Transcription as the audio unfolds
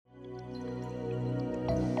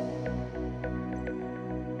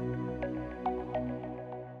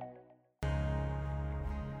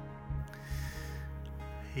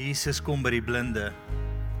Jesus kom by die blinde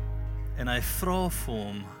en hy vra vir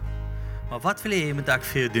hom, maar wat wil jy moet ek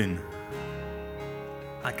vir jou doen?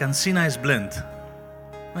 Ek kan sien hy is blind,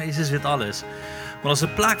 maar Jesus weet alles. Maar as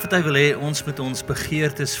 'n plek wat hy wil hê, ons moet ons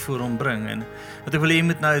begeertes voor hom bring. En wat ek wil hê jy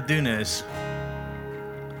moet nou doen is,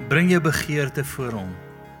 bring jou begeerte voor hom.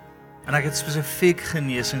 En ek het spesifiek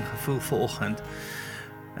genesing gevoel vanoggend.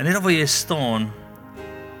 En net waar jy staan,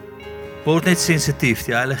 word net sensitief,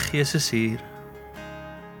 die Heilige Gees is hier.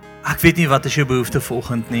 Ek weet nie wat is jou behoefte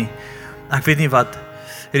vanoggend nie. Ek weet nie wat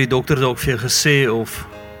het die dokter dalk vir jou gesê of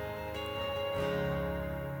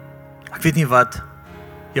ek weet nie wat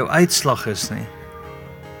jou uitslag is nie.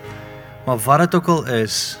 Maar wat het ook al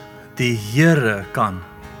is, die Here kan.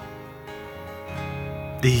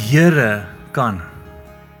 Die Here kan.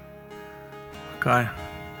 Okay.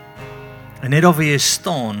 En net of jy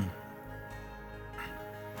staan,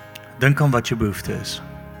 dink aan wat jou behoefte is.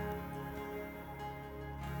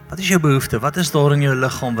 Wat is jou behoefte? Wat is daar in jou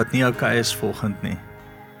liggaam wat nie okay is volgend nie?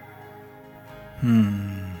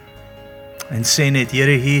 En sê net,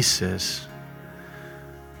 Here Jesus,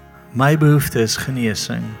 my behoefte is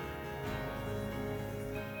genesing.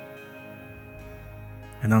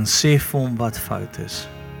 En dan sê vir hom wat fout is.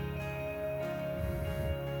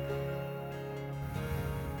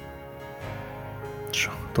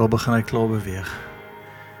 Daar begin hy klaar beweeg.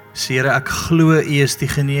 Sê Here, ek glo U is die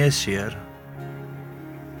geneesheer.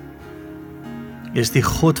 U is die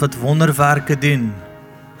God wat wonderwerke doen.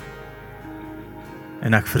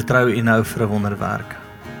 En ek vertrou U nou vir 'n wonderwerk.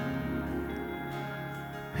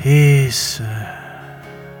 Jesus.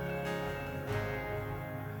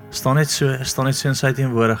 Staan net so in sy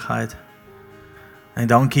teenwoordigheid. En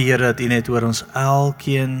dankie Here dat U net oor ons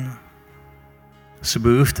elkeen se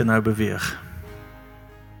behoefte nou beweeg.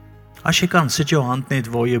 As jy kan, sit jou hand net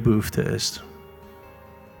waar jou behoefte is.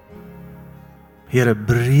 Here,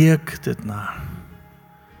 breek dit nou.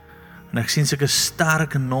 En ek sien sulke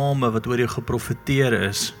sterke name wat oor jou geprofeteer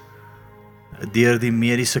is, deur die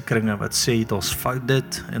mediese kringe wat sê, ons fout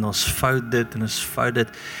dit, en ons fout dit, en ons fout dit.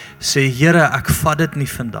 Sê, Here, ek vat dit nie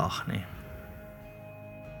vandag nie.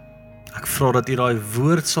 Ek vra dat U daai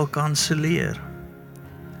woord sal kanselleer,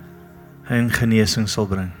 en genesing sal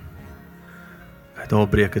bring. Daar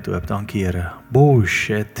breek het oop, dankie Here.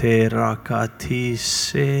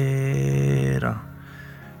 Bosheterakatisera.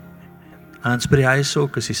 Ans by die huis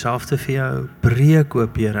ook, is dieselfde vir jou. Breek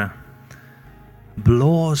oop, Here.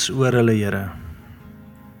 Blaas oor hulle, Here.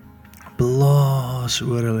 Blaas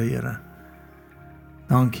oor hulle, Here.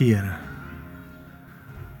 Dankie, Here.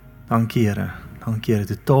 Dankie, Here. Dankie, Here.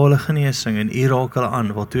 Totale genesing, en U raak hulle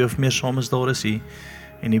aan, waar 2 of meer saam is, daar is U,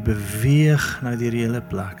 en U beweeg nou deur die hele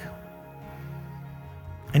plek.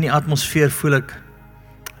 In die atmosfeer voel ek,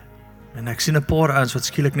 en ek sien 'n paar ouens wat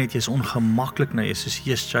skielik net, jy's ongemaklik nou, jy soos,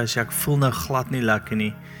 Jesus, ek voel nou glad nie lekker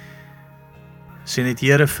nie. Sê net,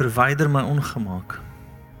 Here, verwyder my ongemak.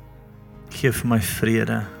 Geef my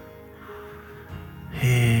vrede.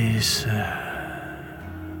 Jesus.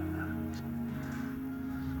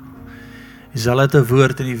 Isabel het 'n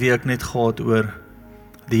woord in die week net gehad oor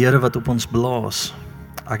die Here wat op ons blaas.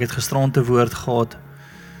 Ek het gisterand 'n woord gehad,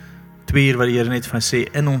 2 uur wat die Here net van sê,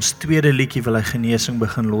 in ons tweede liedjie wil hy genesing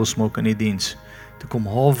begin losmaak in die diens. Toe kom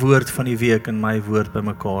haar woord van die week en my woord by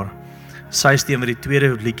mekaar. Sy steen wat die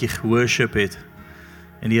tweede liedjie geworship het,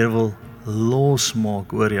 en die Here wil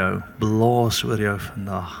losmaak oor jou, blaas oor jou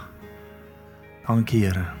vandag. Dankie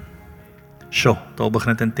Here. Sjoe, daar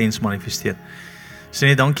begin dit intens manifesteer. Sê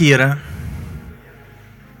net, dankie Here,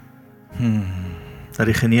 dat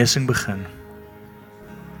die genesing begin.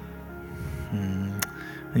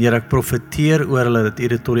 En Here, ek profeteer oor hulle dat U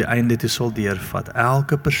dit tot die einde toe sal deurvat.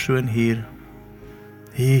 Elke persoon hier.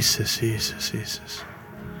 Jesus, Jesus, Jesus.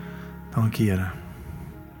 Dankie Here.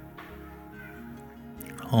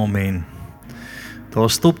 Amen. Daar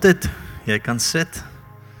stop dit. Jy kan sit.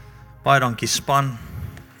 Baie dankie span.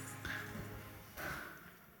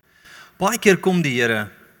 Baie keer kom die Here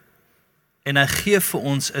en hy gee vir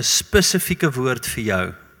ons 'n spesifieke woord vir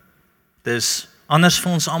jou. Dis anders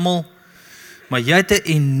vir ons almal, maar jy het 'n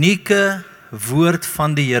unieke woord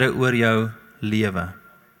van die Here oor jou lewe.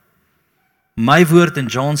 My woord en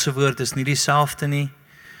John se woord is nie dieselfde nie.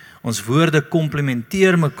 Ons woorde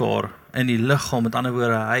komplementeer mekaar in die liggaam. Met ander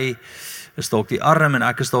woorde, hy is dalk die arm en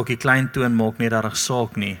ek is dalk die klein toon, maak nie regtig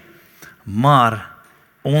saak nie. Maar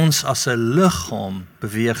ons as 'n liggaam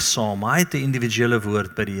beweeg saam. Hy het 'n individuele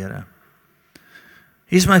woord by die Here.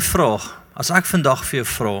 Hier is my vraag. As ek vandag vir jou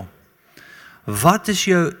vra, wat is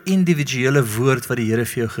jou individuele woord wat die Here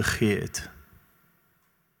vir jou gegee het?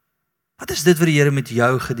 Wat is dit wat die Here met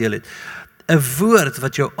jou gedeel het? 'n woord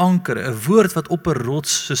wat jou anker, 'n woord wat op 'n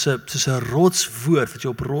rots, soos 'n rotswoord wat jy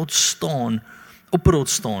op 'n rots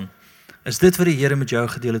staan, is dit wat die Here met jou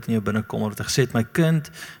gedeel het in jou binnekom, wat hy gesê het, my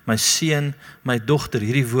kind, my seun, my dogter,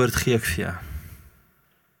 hierdie woord gee ek vir jou.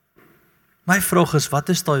 My vraag is, wat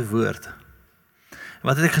is daai woord?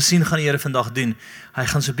 Wat het ek gesien gaan die Here vandag doen? Hy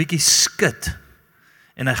gaan so 'n bietjie skud,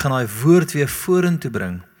 en hy gaan daai woord weer vorentoe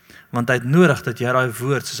bring, want hy het nodig dat jy daai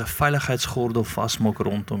woord soos 'n veiligheidsgordel vasmaak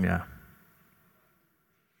rondom jou.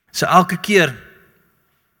 So elke keer,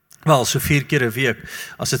 wel so 4 keer 'n week,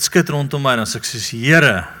 as dit skud rondom my, dan sê ek soos,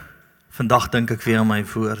 Here, vandag dink ek weer aan my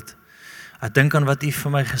woord. Ek dink aan wat U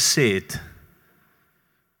vir my gesê het.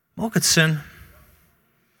 Maak dit sin?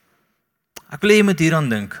 Ek wil jy moet hieraan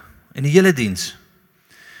dink, in die hele diens.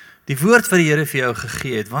 Die woord wat die Here vir jou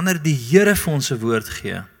gegee het, wanneer die Here vir ons 'n woord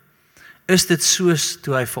gee, is dit soos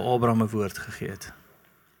toe hy vir Abraham 'n woord gegee het.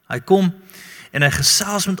 Hy kom en hy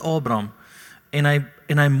gesels met Abraham en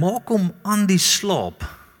hy maak hom aan die slaap.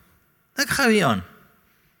 Dink gou hier aan.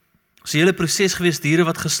 Dis 'n hele proses gewees, diere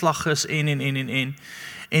wat geslag is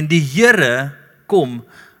en die Here kom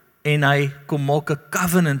en hy kom maak 'n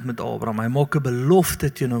covenant met Abraham. Hy maak 'n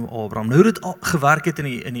belofte teenoor Abraham. Nou hoe dit gewerk het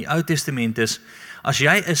in die Ou Testament is, as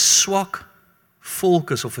jy 'n swak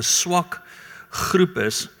volk is of 'n swak groep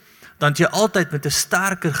is, dan het jy altyd met 'n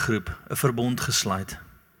sterker groep 'n verbond gesluit.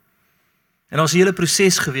 En daar was 'n hele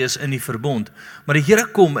proses gewees in die verbond, maar die Here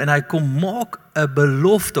kom en hy kom maak 'n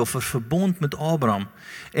belofte of 'n verbond met Abraham,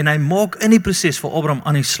 en hy maak in die proses vir Abraham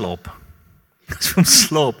aan die slaap. As vir hom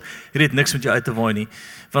slaap, hier het niks met jou uit te waai nie,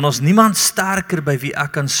 want ons niemand sterker by wie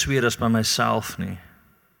ek kan sweer as by myself nie.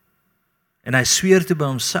 En hy sweer toe by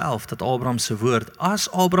homself dat Abraham se woord,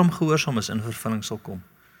 as Abraham gehoorsaam is, in vervulling sal kom.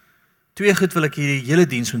 2 goed wil ek hierdie hele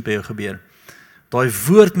diens met by jou gebeur. Daai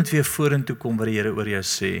woord moet weer vorentoe kom wat die Here oor jou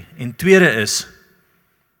sê. En tweede is,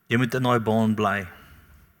 jy moet in daai baan bly.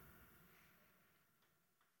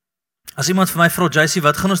 As iemand vir my vra, JC,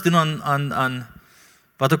 wat gaan ons doen aan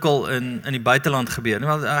wat ook al in die buiteland gebeur?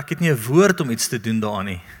 Nou, ek het nie 'n woord om iets te doen daaraan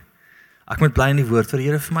nie. Ek moet bly in die woord wat die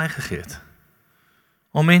Here vir my gegee het.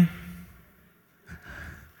 Amen.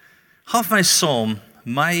 Gaan vir my saam,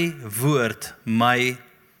 my woord, my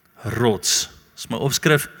rots. Dis my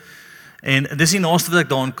opskrif. En dis die naaste wat ek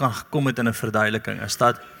daaraan kan gekom het in 'n verduideliking, is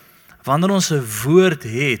dat wanneer ons 'n woord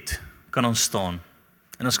het, kan ons staan.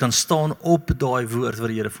 En ons kan staan op daai woord wat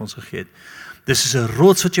die Here vir ons gegee het. Dis soos 'n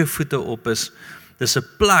rots wat jou voete op is. Dis 'n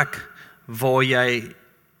plek waar jy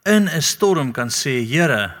in 'n storm kan sê,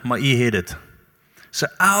 Here, maar U het dit. So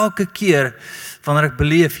elke keer wanneer ek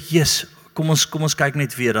beleef, yes, kom ons kyk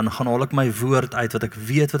net weer, dan gaan haal ek my woord uit wat ek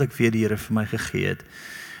weet die Here vir my gegee het.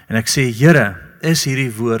 En ek sê, Here, is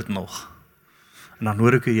hierdie woord nog? En dan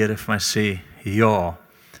hoor ek die Here vir my sê, ja,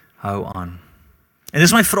 hou aan. En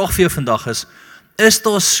dis my vraag vir jou vandag is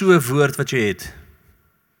daar so 'n woord wat jy het?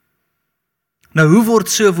 Nou, hoe word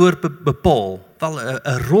so 'n woord bepaal? Wel,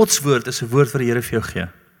 'n rotswoord is 'n woord wat die Here vir jou gee.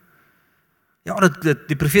 Ja,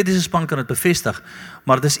 die profetiese span kan dit bevestig,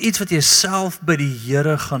 maar dit is iets wat jy self by die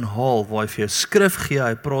Here gaan haal, waar hy vir jou skrif gee,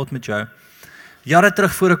 hy praat met jou. Jare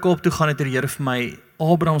terug voor ek Kaap toe gaan, het die Here vir my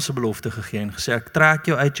Abraham se belofte gegee en gesê, ek trek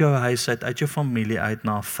jou uit jou huis uit jou familie uit,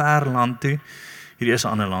 na 'n ver land toe. Hierdie is 'n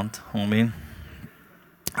ander land, amen.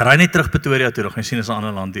 Ry net terug Pretoria toe, nog, jy sien is 'n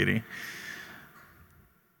ander land hierdie.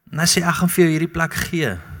 En hy sê, ek gaan vir jou hierdie plek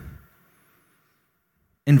gee.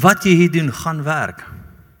 En wat jy hier doen, gaan werk.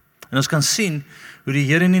 En ons kan sien, hoe die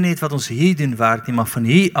Here nie net wat ons hier doen werk nie, maar van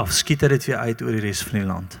hier af skiet hy dit weer uit oor die res van die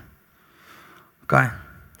land. OK.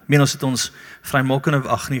 Ons het ons vrymakende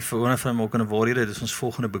waarhede, dit is ons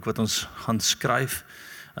volgende boek wat ons gaan skryf,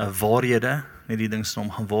 waarhede, nie die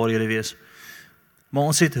dingsnaam gaan waarhede wees. Maar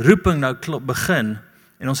ons het roeping nou begin,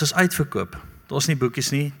 en ons is uitverkoop. Daar is nie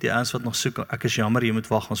boekies nie, die ouens wat nog soek, ek is jammer, jy moet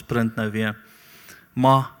wag, ons print nou weer.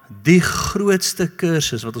 Maar die grootste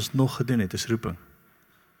kursus wat ons nog gedoen het, is roeping.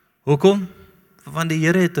 Hoekom? Want die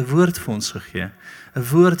Here het 'n woord vir ons gegee, 'n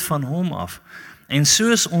woord van hom af. En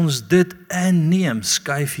soos ons dit inneem,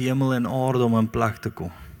 skuif hemel en aarde om in plek te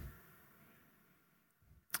kom.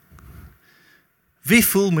 Wie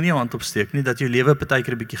voel, moenie jou hand opsteek nie, dat jou lewe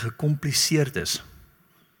partykeer 'n bietjie gekompliseerd is?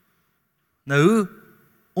 Nou, hoe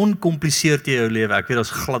onkompliseerd jy jou lewe? Ek weet, dat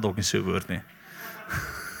is glad ook nie so 'n woord nie.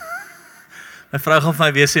 My vrou gaan vir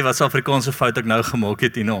my weer sê, wat se Afrikaanse fout ek nou gemaak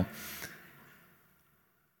het hierna.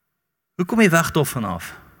 Hoe kom jy weg daarvan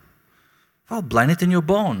af? Wel, bly net in jou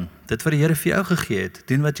baan. Dit wat die Here vir jou gegee het,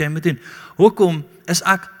 doen wat jy moet doen. Hoekom is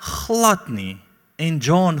ek glad nie, en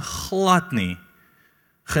John glad nie,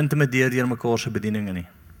 geïntimideer deur mekaar se bedieninge nie?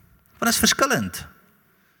 Want dit is verskillend.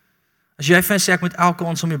 As jy vir my sê ek moet elke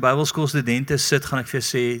aand saam met Bybelskoolstudente sit, gaan ek vir jou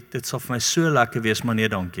sê dit sal vir my so lekker wees, maar nee,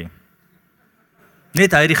 dankie.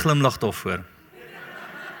 Net hy die glimlag daarvoor.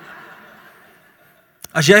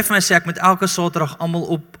 As jy vir my sê ek moet elke Saterdag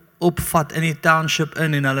almal opvat in die township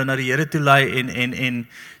in en hulle na die Here toe lei en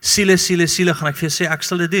siele, gaan ek vir jou sê ek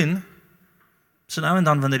sal dit doen. So nou en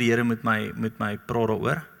dan wanneer die Here met my praat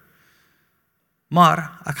daaroor.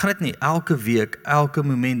 Maar ek gaan dit nie elke week, elke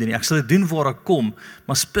moment doen nie. Ek sal dit doen waar ek kom,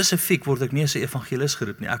 maar spesifiek word ek nie as 'n evangelis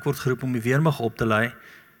geroep nie. Ek word geroep om die weermag op te lei.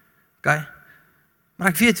 Okay? Maar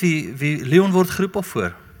ek weet wie Leon word geroep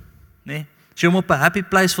daarvoor. Nee? As jy hom op 'n happy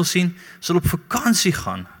place wil sien, sal op vakansie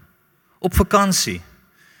gaan. Op vakansie.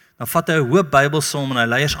 Dan vat hy 'n hoop Bybels saam en hy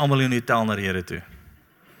lei ons almal in die hotel na die Here toe.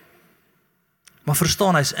 Maar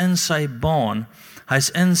verstaan, hy's in sy baan, hy's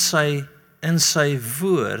in sy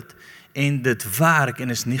woord en dit werk en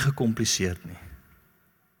is nie gekompliseerd nie.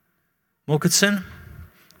 Maak dit sin?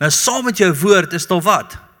 Nou saam met jou woord is daar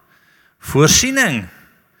wat? Voorsiening.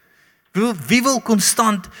 Wie wil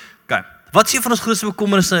konstant, kyk, wat is een van ons grootste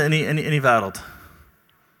bekommernisse in die wêreld?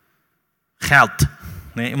 Geld.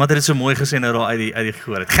 Nee, iemand het dit so mooi gesê nou uit die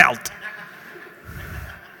gehoor het. Geld.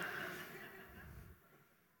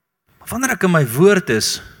 Maar wanneer ek in my woord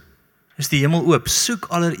is die hemel oop. Soek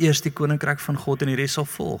allereerst die koninkryk van God en die res sal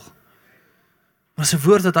volg. Maar dis 'n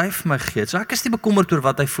woord wat hy vir my gee. So ek is nie bekommerd oor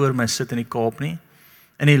wat hy voor my sit in die Kaap nie,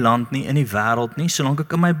 in die land nie, in die wêreld nie, solank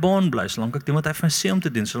ek in my baan bly, solank ek doen wat hy vir my sê om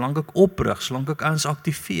te doen, solank ek oprig, solank ek ons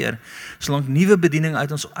aktiveer, solank nuwe bediening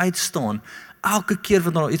uit ons uitstaan. Elke keer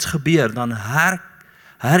wat daar iets gebeur, dan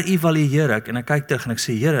herevalueer ek en ek kyk terug en ek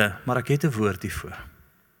sê, Here, maar ek het 'n woord hiervoor.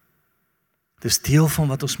 Dis deel van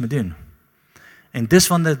wat ons moet doen. En dis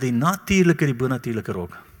wanneer die natuurlike die bonatuurlike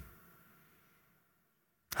raak.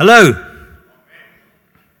 Hallo.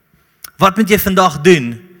 Wat moet jy vandag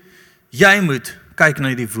doen? Jy moet kyk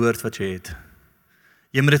na die woord wat jy het.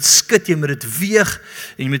 Jy moet dit skud, jy moet dit weeg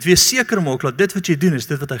en jy moet weer seker maak dat dit wat jy doen is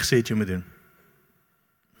dit wat hy gesê het jy moet doen.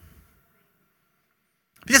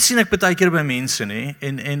 Dit sien ek baie keer by mense, nê,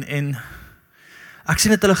 en ek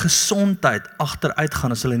sien dat hulle gesondheid agteruit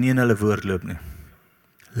gaan as hulle nie in hulle woord loop nie.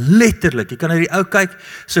 Letterlik, jy kan na die ou kyk,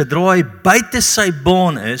 sodra hy buite sy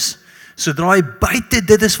baan is, sodra hy buite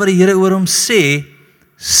dit is wat die Here oor hom sê,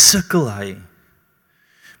 sukkel hy.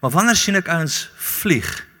 Maar wanneer sien ek ouens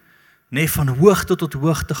vlieg, nê, van hoogte tot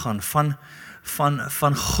hoogte gaan,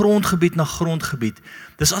 van grondgebied na grondgebied.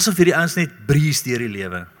 Dis asof hierdie ouens net breeze deur die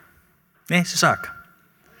lewe. Nê, soos ek.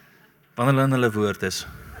 Wanneer hulle in hulle woord is.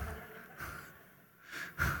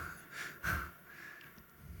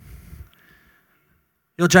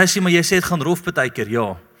 Ja, JC, maar jy sê het gaan rof partykeer,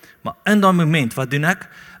 ja. Maar in daai moment, wat doen ek?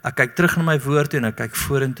 Ek kyk terug na my woord en ek kyk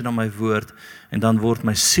vorentoe na my woord en dan word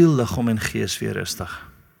my siel, liggaam en gees weer rustig.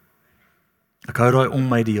 Ek hou daai om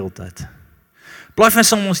my die hele tyd. Blaai vir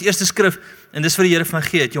saam ons eerste skrif en dis vir die Here vir my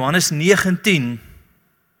gee, Johannes 9:10.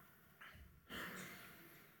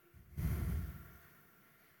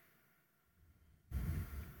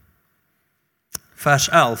 Vers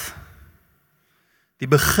 11. Die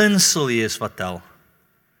beginsel hier is wat tel.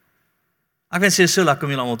 Ek wens jy so lekker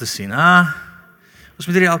om julle almal te sien. Ons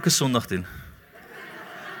moet dit elke Sondag doen.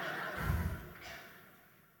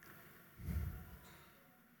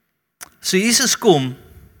 So Jesus kom,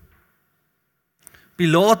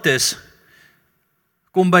 Pilatus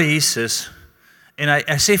kom by Jesus en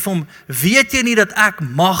hy sê vir hom, weet jy nie dat ek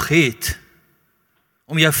mag het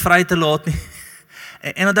om jou vry te laat nie?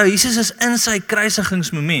 En onthou, Jesus is in sy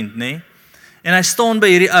kruisigingsmoment, nê? En hy staan by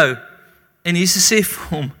hierdie ou en Jesus sê vir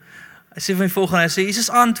hom, hy sê vir my volgende, hy sê, Jesus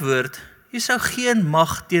antwoord, jy sou geen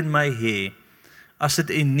mag teen my hê, as dit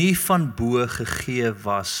en nie van bo gegee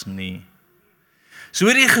was nie. So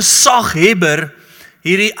hierdie gesaghebber,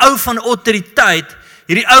 hierdie ou van autoriteit,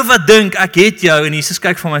 hierdie ou wat dink, ek het jou, en Jesus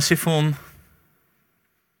kyk vir my, sê vir hom,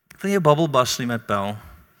 van jou babbelbas nie my pel,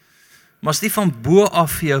 maar as die van bo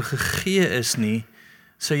af vir jou gegee is nie,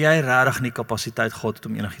 sou jy regtig nie kapasiteit gehad het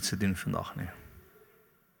om enigiets te doen vandag nie.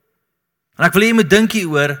 En ek wil jy moet dink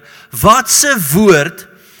hieroor, wat se woord,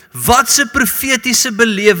 wat se profetiese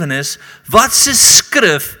belewenis, wat se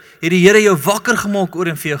skrif het die Here jou wakker gemaak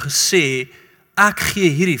oor en vir jou gesê, ek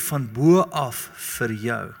gee hierdie van bo af vir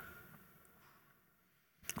jou.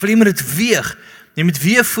 Ek wil jy moet dit weeg, jy moet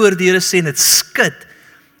weer voor die Here sê en dit skud,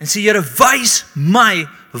 en sê Here, wys my,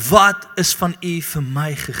 wat is van U vir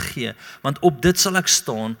my gegee, want op dit sal ek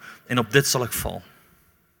staan, en op dit sal ek val.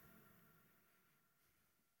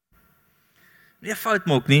 Nie fout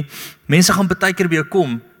maak nie, mense gaan baie keer by jou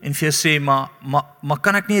kom, en vir jou sê, maar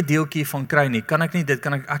kan ek nie 'n deeltjie van kry nie, kan ek nie dit,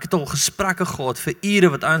 ek het al gesprekke gehad vir ure,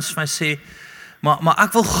 wat ouens vir my sê, maar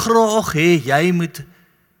ek wil graag hê,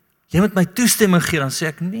 jy moet my toestemming gee, dan sê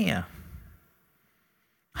ek nee.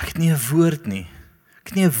 Ek het nie 'n woord nie. Ek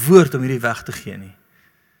het nie 'n woord om hierdie weg te gee nie.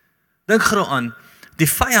 Dink gou aan, die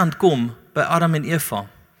vyand kom by Adam en Eva.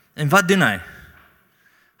 En wat doen hy?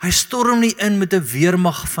 Hy storm nie in met 'n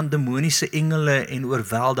weermag van demoniese engele en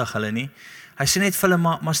oorweldig hulle nie. Hy sê net vir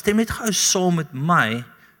hulle, maar stem net gou saam met my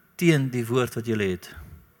teen die woord wat julle het.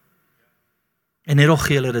 En net nog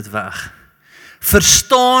gee hulle dit weg.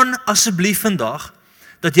 Verstaan asseblief vandag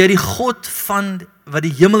dat jy die God van wat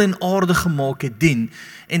die hemel en aarde gemaak het dien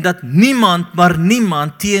en dat niemand, maar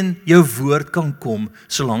niemand teen jou woord kan kom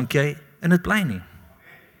solank jy in dit bly nie.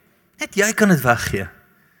 Net jy kan dit weggee.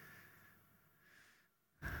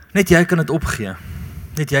 Net jy kan dit opgee.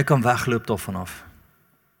 Net jy kan wegloop daarvan af.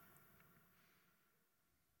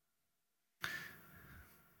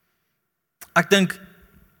 Ek dink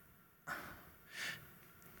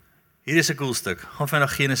hier is 'n cool stuk. Gaan van na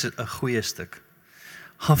Genesis, 'n goeie stuk.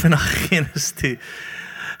 Gaan van na Genesis toe.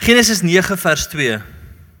 Genesis 9 vers 2.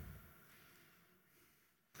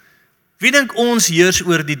 Wie dink ons heers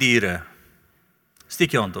oor die diere?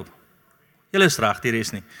 Steek jou hand op. Julle is reg, die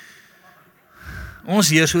res nie. Ons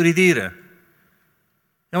heers oor die diere.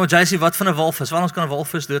 Ja, maar jy sê wat van 'n walvis? Want ons kan 'n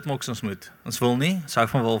walvis doodmaak as ons moet. Ons wil nie, ons hou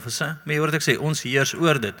van walvisse. Maar jy hoor wat ek sê, ons heers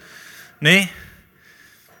oor dit. Nee.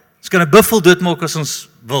 Ons kan 'n buffel doodmaak as ons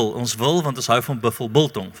wil. Ons wil want ons hou van buffel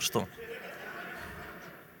biltong, verstaan?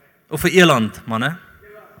 Of 'n eland, manne.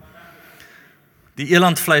 Die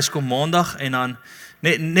elandvleis kom maandag en dan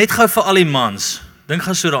net gou vir al die mans. Dink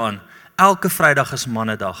gou so daaraan. Elke Vrydag is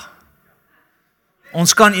mannedag.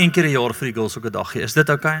 Ons kan een keer 'n jaar vir die girls ook 'n dag gee. Is dit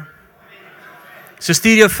oukei? So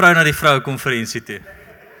stuur jou vrou na die vrouekonferensie toe.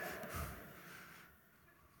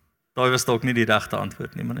 Daai was dalk nie die regte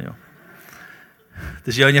antwoord nie, maar nou ja.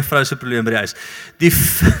 Dis jou en jou vrou se probleem by die huis.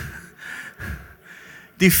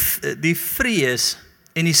 Die vrees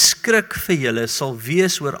en die skrik vir julle sal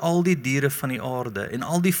wees oor al die diere van die aarde en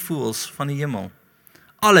al die voëls van die hemel.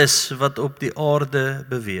 Alles wat op die aarde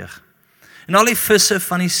beweeg. En al die visse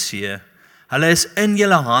van die see, hulle is in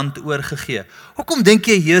julle hand oorgegee. Hoekom dink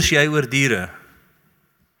jy heers jy oor diere?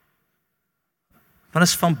 Want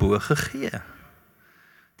is van bo gegee.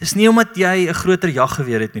 Dis nie omdat jy 'n groter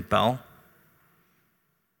jaggeweer het nie, pel.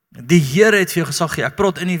 Die Here het vir jou gesag gee. Ek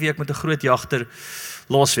praat in die week met 'n groot jagter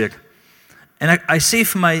laasweek. En hy sê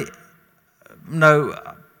vir my, nou,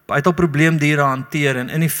 hy het al probleemdiere hanteer en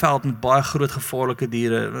in die veld met baie groot gevaarlike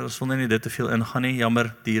diere. Ons wil nie dit te veel ingaan nie.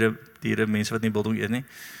 Jammer, diere, mense wat nie biltong eet nie.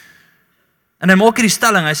 En hy maak hierdie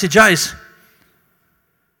stelling. Hy sê, Jace,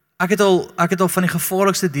 ek het al van die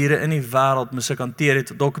gevaarlikste diere in die wêreld moes ek hanteer,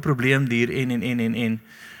 het dalk 'n probleemdier en.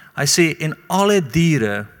 Hy sê, en alle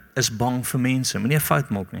diere is bang vir mense. Moenie 'n fout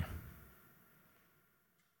maak nie.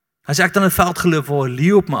 Hy sê, ek het in 'n veld geloop waar 'n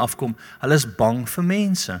leeu op my afkom, hulle is bang vir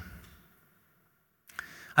mense.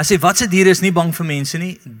 Hy sê, watse diere is nie bang vir mense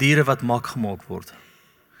nie? Diere wat mak gemaak word.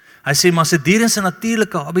 Hy sê, maar as 'n dier in sy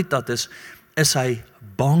natuurlike habitat is hy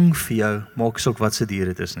bang vir jou, maak sok wat se dier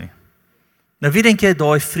dit is nie. Nou wie dink jy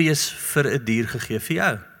daai vrees vir 'n dier gegee vir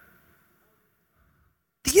jou?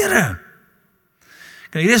 Diere.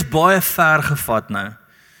 Kyk, hier is baie ver gevat nou.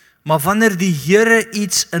 Maar wanneer die Here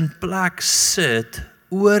iets in plek sit,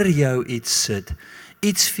 oor jou iets sit,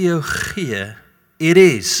 iets vir jou gee, it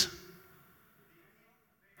is.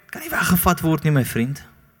 Kan nie weggevat word nie, my vriend.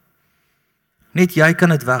 Net jy kan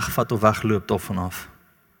dit wegvat of wegloop daarvan af.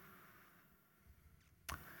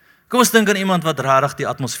 Kom ons dink aan iemand wat regtig die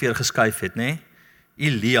atmosfeer geskuif het, nê?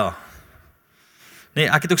 Elia. Nee,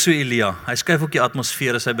 ek het ook so Elia. Hy skuif ook die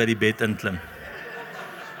atmosfeer as hy by die bed inklim.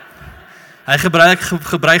 Hy gebruik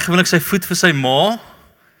gewoonlik sy voet vir sy ma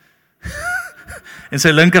en sy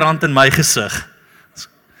linkerhand in my gesig.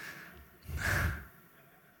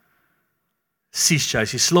 Sies jy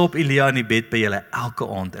slaap Elia in die bed by julle elke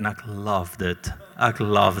aand en ek love dit. Ek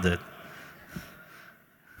love dit.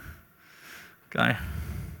 Okay.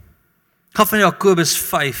 Gaan van Jakobus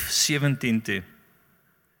 5:17 toe.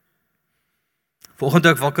 Volgende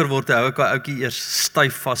ek wakker word, hou ek daai ouetjie eers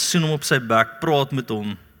styf vas, soen hom op sy bek, praat met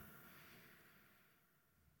hom.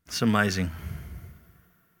 It's amazing.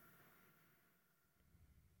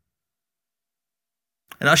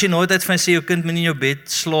 En as jy nooit uit van sê, jou kind moet nie in jou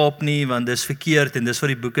bed slaap nie, want dis verkeerd, en dis wat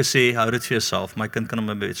die boeke sê, hou dit vir jouself, my kind kan in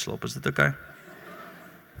my bed slaap, is dit okay?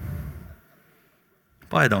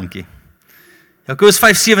 Baie dankie. Jakobus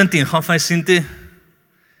 5:17, gaan van my sien toe.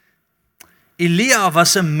 Elia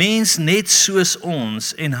was 'n mens net soos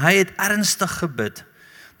ons, en hy het ernstig gebid,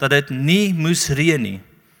 dat dit nie moes reën nie,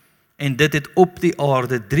 en dit het op die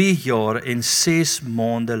aarde 3 jaar en 6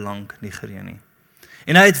 maande lank nie gereën nie.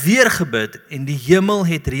 En hy het weer gebid, en die hemel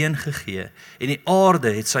het reën gegee, en die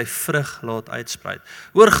aarde het sy vrug laat uitsprei.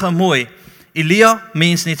 Hoor gou mooi, Elia,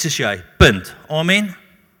 mens net soos jy, punt, amen.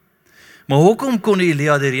 Maar hoekom kon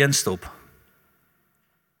Elia die reën stop?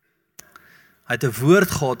 Hy het 'n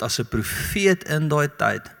woord gehad as 'n profeet in daai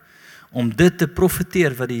tyd, om dit te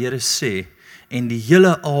profeteer wat die Here sê, en die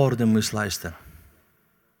hele aarde moes luister.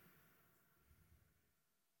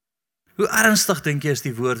 Hoe ernstig dink jy is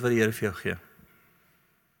die woord wat die Here vir jou gee?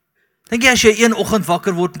 Dink jy as jy een oggend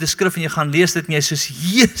wakker word met 'n skrif en jy gaan lees dit en jy soos,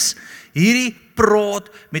 Jesus, hierdie praat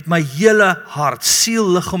met my hele hart,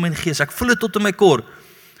 siel, liggaam en gees, ek voel dit tot in my kor.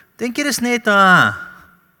 Dink jy dis net,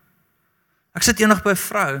 ek sit eendag by 'n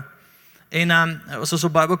vrou, en ons was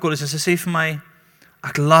op Bible college, en sy sê vir my,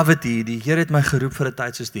 ek love it hier, die Here het my geroep vir 'n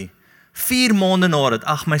tyd soos die. 4 maande na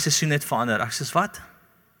dit, my seisoen het verander. Ek sê, wat?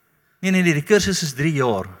 Nee, die kursus is 3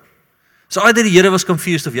 jaar. So either die Here was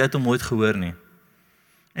confused of jy het hom nooit gehoor nie.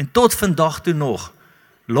 En tot vandag toe nog,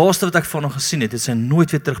 laaste wat ek van hom gesien het sy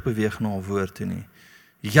nooit weer terugbeweeg na haar woord toe nie.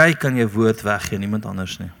 Jy kan jou woord weggee, niemand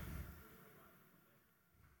anders nie.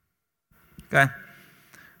 Okay.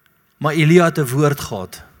 Maar Elia het 'n woord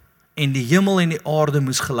gehad, en die hemel en die aarde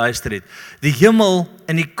moes geluister het. Die hemel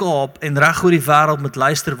in die Kaap en reg oor die wêreld moet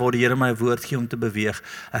luister waar die Here my woord gee om te beweeg.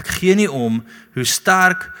 Ek gee nie om hoe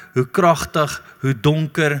sterk, hoe kragtig, hoe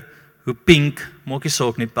donker, hoe pink, maak nie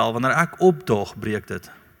saak nie, Pel, wanneer ek opdaag, breek dit.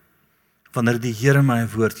 Wanneer die Here my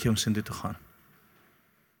woord gee om sin toe te gaan.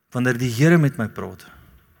 Wanneer die Here met my praat.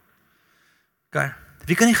 Okay.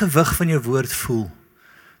 Wie kan die gewig van jou woord voel?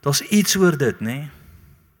 Daar's iets oor dit, né?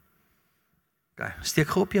 Okay, steek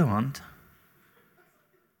gou op jou hand.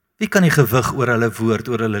 Wie kan die gewig oor hulle woord,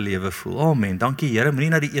 oor hulle lewe voel? Amen, dankie Here, moenie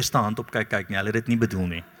na die eerste hand op kyk nie, hulle het dit nie bedoel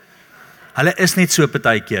nie. Hulle is net so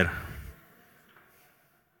partykeer.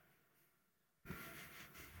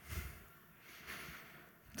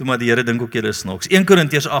 Toe maar die Here dink ook jy is snaaks. 1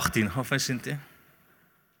 Korintiërs 18, gaan vir sien toe.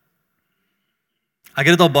 Ek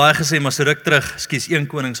het dit al baie gesê, maar so ruk terug, 1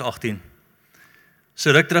 Konings 18.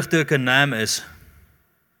 So ruk terug toe ek in Naam is.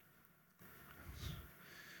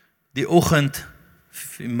 Die oggend,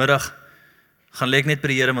 die middag, gaan lê ek net by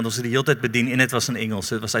die Here, want ons het die hele tyd bedien, en dit was in Engels,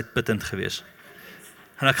 so dit was uitputtend geweest.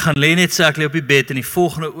 En ek gaan lê net sê, ek lê op die bed, en die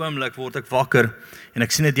volgende oomblik word ek wakker, en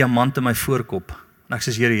ek sien 'n diamant in my voorkop. En ek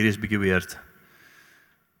sê, Here, hierdie is bietjie weird.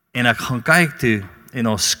 En ek gaan kyk toe, en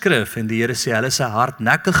ons skrif, en die Here sê, hulle is 'n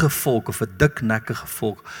hardnekkige volk, of 'n diknekkige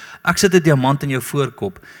volk. Ek sit 'n diamant in jou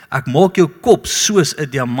voorkop, ek maak jou kop soos 'n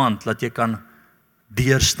diamant, dat jy kan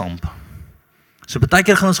deurstamp. So baie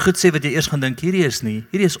keer gaan ons goed sê wat jy eers gaan dink, hierdie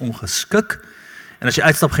is ongeskik. En as jy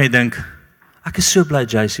uitstap gaan jy dink, ek is so bly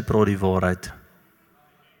JC praat die waarheid.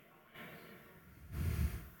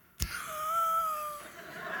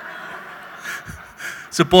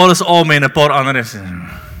 So paar is amen, 'n paar ander is.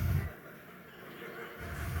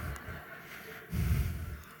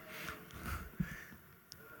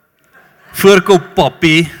 Voorkop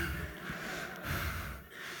papi.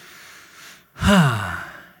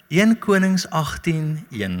 1 Konings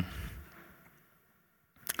 18:1.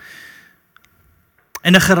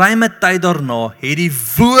 En 'n geruime tyd daarna het die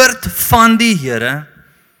woord van die Here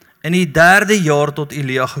in die 3de jaar tot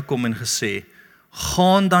Elia gekom en gesê,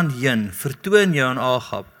 gaan dan heen, vertoon jou aan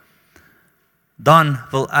Agab, dan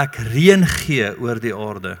wil ek reën gee oor die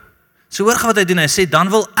aarde. So hoor wat hy doen, hy sê, dan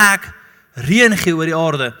wil ek reën gee oor die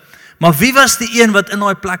aarde. Maar wie was die een wat in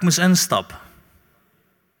daai plek moes instap?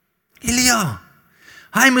 Elia.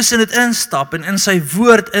 Hy moes in dit instap en in sy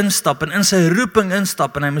woord instap en in sy roeping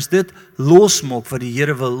instap en hy moes dit losmaak wat die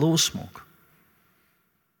Here wil losmaak.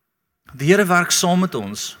 Die Here werk saam met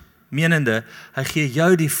ons, menende, hy gee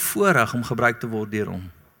jou die voorreg om gebruik te word deur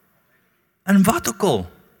hom. En wat ook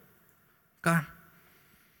al. Okay.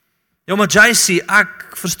 Ja, maar JC,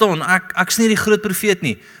 ek verstaan, ek's nie die groot profeet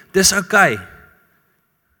nie. Dis okay.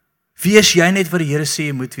 Wees jy net wat die Here sê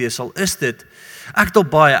jy moet wees, al is dit. Ek het al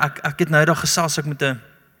baie, ek het nou dag gesels ek met 'n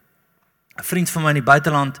vriend van my in die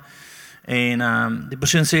buiteland en die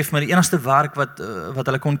persoon sê vir my die enigste werk wat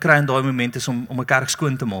hulle kon kry in daai oomblik is om 'n kerk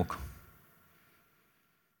skoon te maak.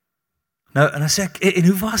 Nou en dan sê ek en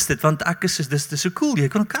hoe was dit? Want ek is dis so cool, jy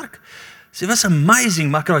kon 'n kerk. So it was amazing,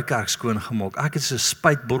 maar ek het daai kerk skoon gemaak. Ek het so 'n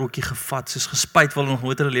spuitbotteltjie gevat, soos gespuit wil nog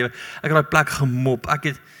nooit in 'n lewe. Ek het daai plek gemop.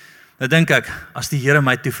 Nou dink ek, as die Here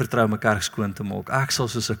my toe vertrou om 'n kerk skoon te maak, ek sal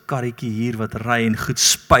soos 'n karretjie hier wat ry en goed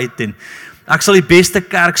spuit en ek sal die beste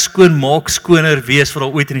kerk skoon maak, skoner wees wat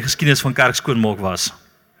al ooit in die geskiedenis van kerk skoon maak was.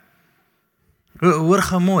 Hoor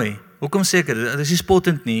gaan mooi. Hoekom seker? Dit is nie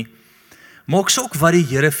spottend nie. Maak saak wat die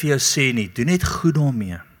Here vir jou sê nie, doen net goed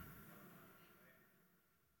daarmee.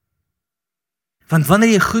 Want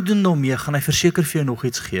wanneer jy goed doen daarmee, gaan hy verseker vir jou nog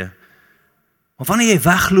iets gee. Maar wanneer jy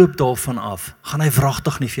wegloop daarvan af, gaan hy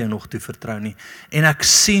wragtig nie vir jou nog toe vertrou nie. En ek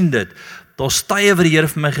sien dit. Daar's tye wat die Here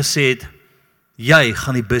vir my gesê het, jy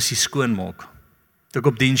gaan die bussie skoonmaak. Toe ek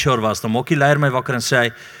op diensjaar was, dan maak die leier my wakker en sê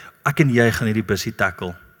hy, ek en jy gaan hierdie bussie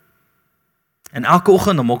tackle. En elke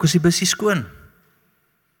oggend dan maak ons die bussie skoon.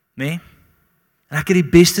 Nee? En ek het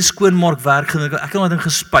die beste skoonmaakwerk gedoen. Ek het net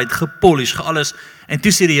gespuit, gepolish, alles. En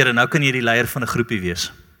toe sê die Here, nou kan jy die leier van 'n groepie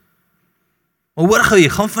wees. Maar hoor gou, jy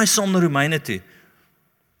gaan vir my saam na Romeine toe.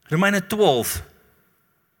 Romeine 12.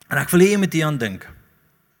 En ek wil hê jy moet hieraan dink.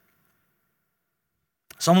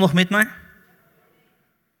 Saam nog met my?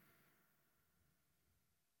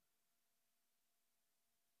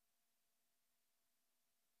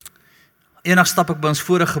 Eendag stap ek by ons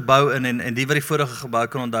vorige gebou in en die wat die vorige gebou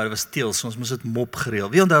kan onthou was teels, ons moes dit mop gereël.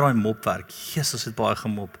 Wie onthou daai mopwerk? Jesus, het baie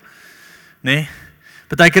gemop. Nee?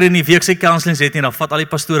 Partykeer in die week se counselling het nie, dan vat al die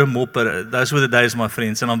pastore mopper, that's what the day is my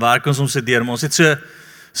friends, en dan werk ons om se deur, maar ons het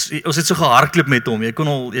so gehardloop met hom, jy kon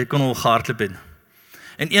al gehardloop het.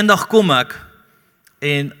 En eendag kom ek,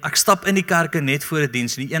 en ek stap in die kerke net voor die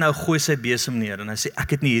diens, en die een ou gooi sy besem neer, en hy sê, ek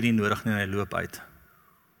het nie hierdie nodig nie, en hy loop uit.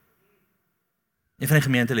 Een van die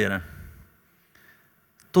gemeentelede.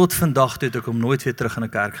 Tot vandag toe het ek hom nooit weer terug in 'n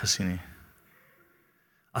kerk gesien nie.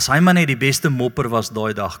 As hy maar net die beste mopper was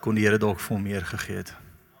daai dag, kon die Here dalk vir hom meer gegee het.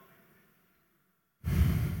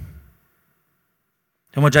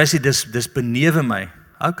 Ja, maar jy sê, dis benewe my.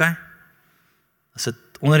 Okay. As dit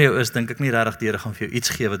onder jou is, dink ek nie regtig die Here gaan vir jou iets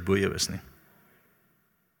gee wat bo jou is nie.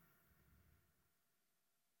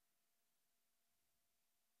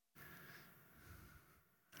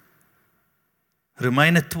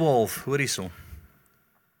 Romeine 12, hoor hierso.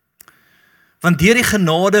 Want deur die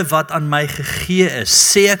genade wat aan my gegee is,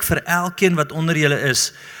 sê ek vir elkeen wat onder julle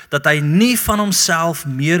is, dat hy nie van homself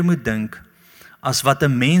meer moet dink as wat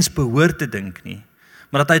 'n mens behoort te dink nie,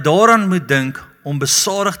 maar dat hy daaraan moet dink om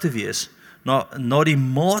besadig te wees na die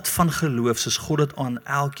maat van geloof soos God dit aan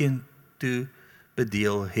elkeen toe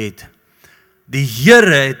bedeel het. Die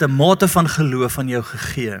Here het 'n mate van geloof aan jou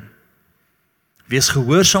gegee. Wees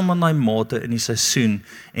gehoorsaam aan daai mate in die seisoen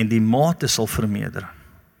en die mate sal vermeerder.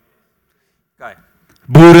 Okay.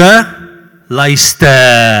 Boere,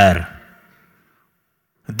 luister.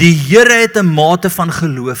 Die Here het 'n mate van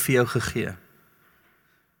geloof vir jou gegee.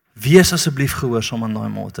 Wees asseblief gehoorsaam aan daai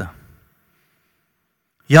mate.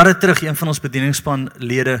 Jare terug, een van ons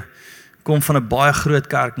bedieningsspanlede kom van 'n baie groot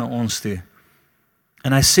kerk na ons toe.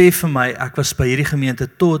 En hy sê vir my, ek was by hierdie gemeente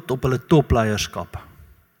tot op hulle topleierskap.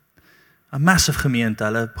 'n Massive gemeente,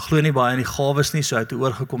 hulle glo nie baie in die gawes nie, so hy het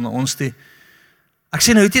oorgekom na ons toe. Ek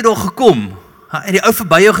sê, nou het jy daar gekom. Hy het die ou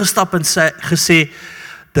verby jou gestap en gesê,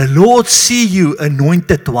 the Lord see you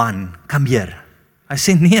anointed one, come here. Hy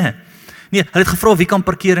sê, nee, hy het gevra wie kan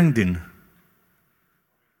parkering doen.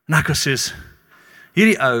 En ek was soos,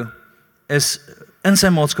 hierdie ou is in sy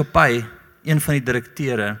maatskappy, een van die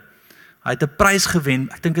direkteure, hy het 'n prys gewen,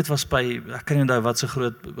 ek dink dit was by, ek kan nie onthou wat so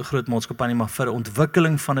groot maatskappy nie, maar vir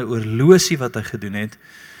ontwikkeling van 'n oorlosie wat hy gedoen het,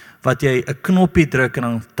 wat jy 'n knoppie druk en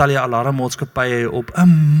dan tel jy alarmmaatskappye op,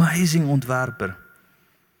 amazing ontwerper.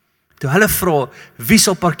 Toe hulle vra, wie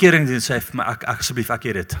sal parkering doen, sê hy vir my, ek asseblief, ek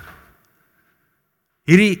het dit.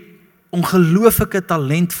 Hierdie ongelooflike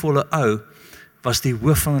talentvolle ou, was die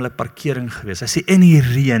hoof van hulle parkering gewees. Hy sê, in die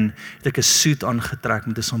reën, het ek 'n suit aangetrek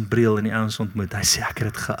met 'n sonbril en die ouens ontmoet. Hy sê, ek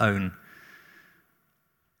het dit geown.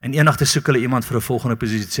 En eendag te soek hulle iemand vir 'n volgende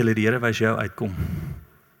posisie, sê hulle, die Here wys jou uitkom.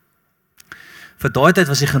 Vir daai tyd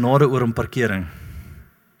was die genade oor om parkering.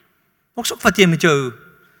 Maak ook wat jy met jou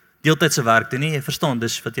deeltydse werk doen nie, jy verstaan,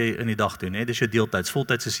 dis wat jy in die dag doen, dis jou deeltyds,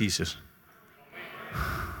 voltyds is Jesus.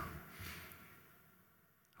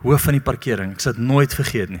 Hoof van die parkering, ek sal dit nooit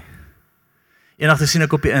vergeet nie. Eendag te sien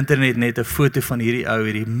ek op die internet net 'n foto van hierdie ou,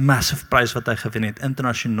 hierdie massive prys wat hy gewen het,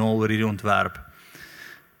 internasionaal oor hierdie ontwerp.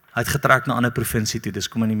 Hy het getrek na 'n ander provinsie toe, dis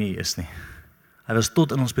kom hy nie meer is nie. Hy was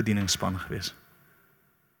tot in ons bedieningsspan gewees.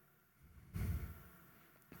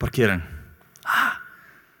 Parkering.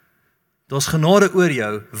 Daar's genade oor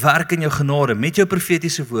jou, werk in jou genade, met jou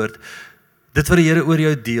profetiese woord, dit wat die Here oor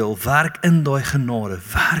jou deel, werk in daai genade,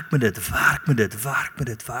 werk met dit, werk met dit, werk met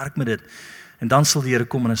dit, werk met dit, en dan sal die Here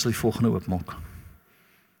kom en hy sal die volgende oopmaak.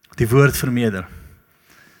 Die woord vermeerder.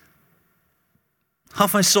 Gaan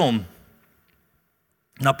my som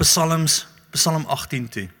na Psalm 18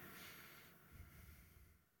 toe.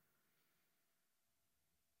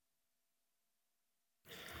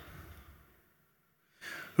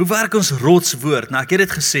 Hoe werk ons rotswoord? Nou, ek het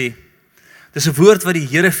dit gesê, dis 'n woord wat die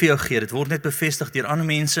Here vir jou gee, dit word net bevestig deur ander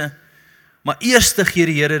mense, maar eerste gee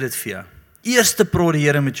die Here dit vir jou. Eerste praat die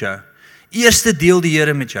Here met jou. Eerste deel die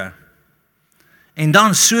Here met jou. En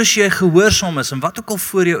dan, soos jy gehoorsaam is, en wat ook al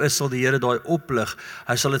voor jou is, sal die Here daai oplig,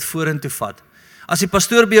 hy sal dit vorentoe vat. As die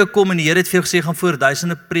pastoor by jou kom en die Here het vir jou gesê, gaan voor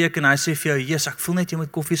duisende preek, en hy sê vir jou, Jesus, ek voel net jy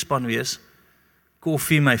moet koffiespan wees.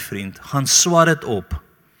 Koffie, my vriend, gaan swat dit op.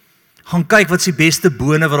 Gaan kyk wat is die beste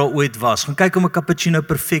bone wat daar ooit was. Gaan kyk om 'n cappuccino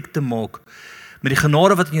perfek te maak. Met die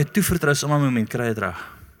genade wat in jou toevertrou is, op 'n oomblik kry jy dit reg.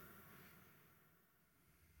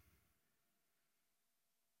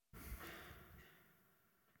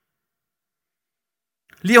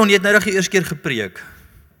 Leon, jy het nou die eerste keer gepreek.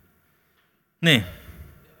 Nee.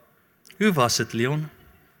 Hoe was dit, Leon?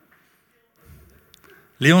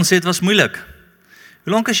 Leon sê dit was moeilik.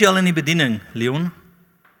 Hoe lank is jy al in die bediening, Leon?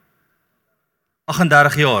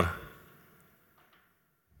 38 jaar.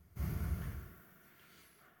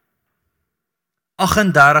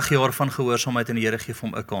 jaar van gehoorsaamheid in die Here gee vir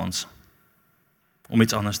hom 'n kans om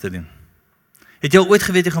iets anders te doen. Het jy al ooit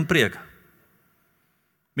geweet jy gaan preek?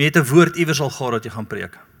 Maar jy het 'n woord iewers al gehad dat jy gaan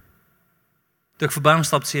preek. Toe ek verby hom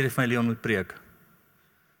stap, sê hy vir my, Leon moet preek.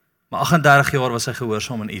 Maar 38 jaar was hy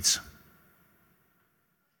gehoorsaam in iets.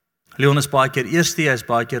 Leon is baie keer eerste, hy is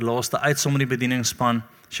baie keer laaste uitsom in die bedieningsspan.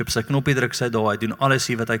 As jy op sy knoppie druk, sy daar, hy doen alles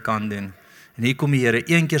hier wat hy kan doen. En hier kom die Here,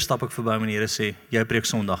 een keer stap ek verby hom en die Here sê, jy preek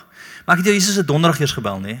Sondag. Maar ek het jou Jesus 'n donderdag eers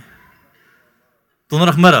gebel, nee?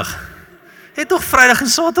 Donderdagmiddag. Jy het toch Vrydag en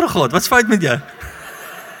Saterdag gehad, wat's fout met jou?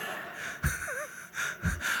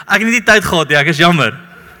 Ek het nie die tyd gehad, ek is jammer.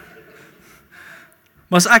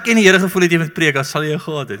 Maar as ek en die Here gevoel het jy moet preek, dan sal jy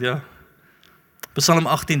gehad het, ja. Psalm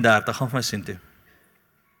 18:30, gaan vir my sien toe.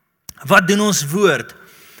 Wat doen ons woord?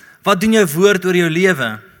 Wat doen jou woord oor jou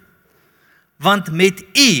lewe? Want met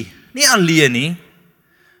U, nie alleen nie,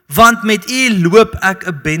 want met U loop ek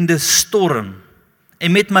 'n bende storm,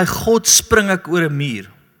 en met my God spring ek oor 'n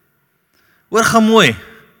muur. Hoor gaan mooi,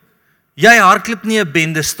 jy hardloop nie 'n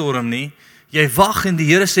bende storm nie, jy wag en die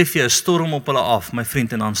Here sê vir jou, storm op hulle af, my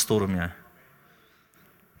vriend, en dan storm jy.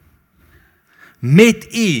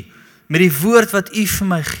 Met U, met die woord wat U vir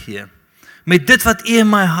my gee, met dit wat U in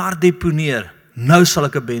my hart deponeer, nou sal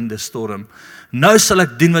ek 'n bende storm, nou sal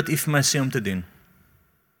ek doen wat U vir my sê om te doen.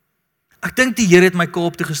 Ek dink die Here het my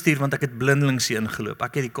Kaap toe gestuur, want ek het blindelings hier ingeloop.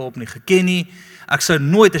 Ek het die Kaap nie geken nie. Ek sou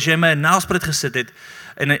nooit, as jy my in Nelspruit gesit het,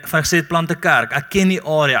 en van gesê het plant 'n kerk, ek ken die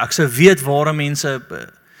area, ek sou weet waar mense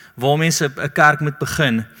 'n kerk moet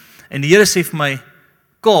begin. En die Here sê vir my,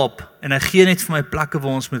 Kaap, en hy gee net vir my plekke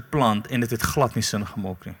waar ons moet plant, en dit het glad nie sin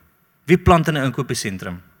gemaak nie. Wie plant in 'n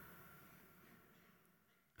inkopiesentrum?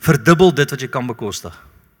 Verdubbel dit wat jy kan bekostig.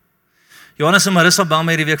 Johannes en Marissa bel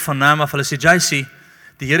my hierdie week van naam af, hulle sê, JC,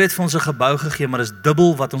 die Here het vir ons 'n gebou gegee, maar dis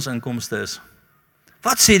dubbel wat ons inkomste is.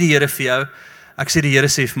 Wat sê die Here vir jou? Ek sê die Here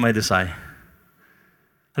sê vir my, dis hy.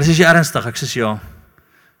 Hulle sê, is jy ernstig? Ek sê, ja.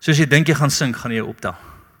 Soos jy dink jy gaan sink, gaan jy optel.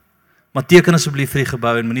 Maar teken asseblief vir die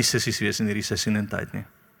gebou en moenie sissies wees in hierdie seisoen en tyd nie.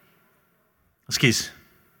 Ekskuus,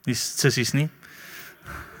 nie sissies nie.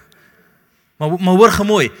 Maar hoor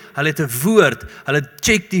gemooi, hulle het 'n woord, hulle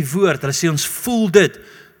check die woord, hulle sê ons voel dit,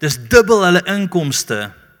 dis dubbel hulle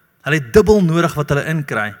inkomste, hulle het dubbel nodig wat hulle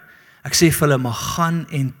inkry. Ek sê vir hulle, maar gaan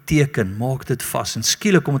en teken, maak dit vas, en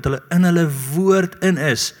skielik omdat hulle in hulle woord in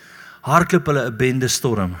is, hardloop hulle 'n bende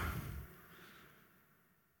storm.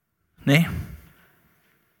 Nee?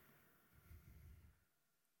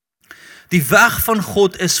 Die weg van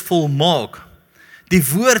God is volmaak. Die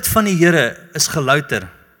woord van die Here is gelouter.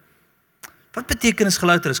 Wat beteken is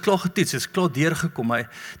gelouter? Is klaar getoets, is klaar deurgekom.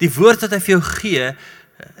 Die woord wat hy vir jou gee,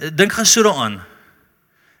 dink gaan so daaraan.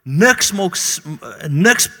 Niks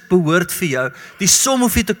behoort vir jou. Die som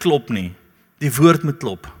hoef nie te klop nie. Die woord moet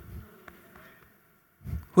klop.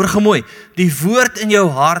 Hoor gemooi, die woord in jou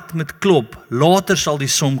hart moet klop. Later sal die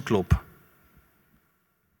som klop.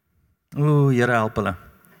 O, Here help hulle.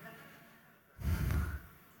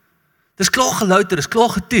 Dis klaar gelouter, dis klaar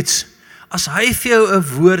getoets. As hy vir jou 'n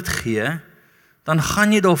woord gee, dan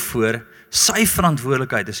gaan jy daarvoor, sy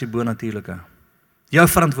verantwoordelikheid is die bonatuurlike. Jou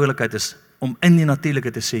verantwoordelikheid is om in die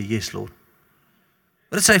natuurlike te sê, yes Lord.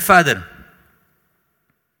 Wat sê hy verder?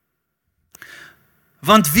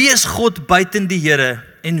 Want wie is God buiten die Here,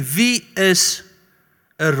 en wie is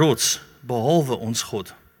 'n rots behalwe ons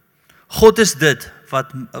God? God is dit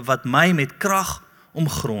wat my met krag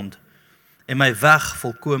omgrond en my weg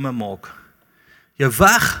volkome maak. Jou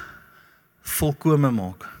weg volkome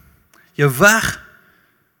maak. Jou weg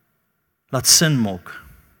laat sin maak.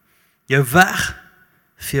 Jou weg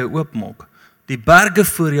vir jou oopmaak. Die berge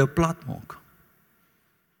voor jou plat maak.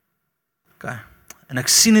 Okay. En ek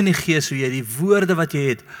sien in die gees hoe jy die woorde wat jy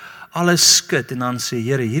het, alles skud en dan sê,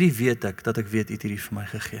 Here, hierdie weet ek, dat ek weet, U het hierdie vir my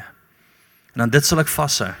gegee. En dan dit sal ek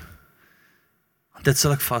vashou. Dit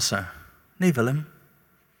sal ek vashou. Nee, Willem.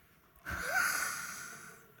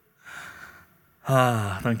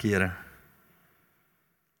 Dankie Here.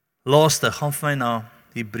 Laaste, gaan vir my na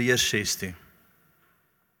Hebreërs 6 toe.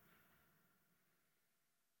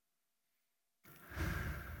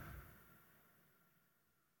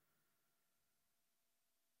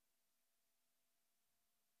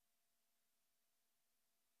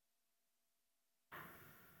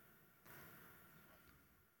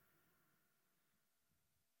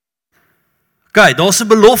 Kyk, daar's 'n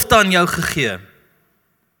belofte aan jou gegee.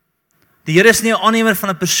 Die Here is nie 'n aannemer van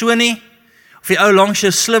 'n persoon nie, of die ou langs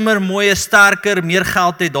jou slimmer, mooier, sterker, meer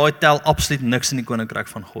geld het, daai tel absoluut niks in die koninkryk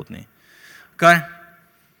van God nie. Okay?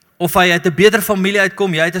 Of hy uit 'n beter familie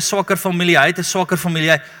uitkom, jy uit 'n swakker familie, hy uit 'n swakker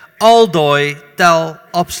familie, al daai tel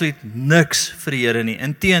absoluut niks vir die Here nie.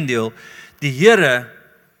 Inteendeel, die Here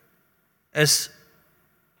is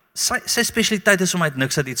sy spesialiteit is om uit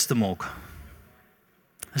niks uit iets te maak.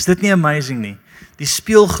 Is dit nie amazing nie? Die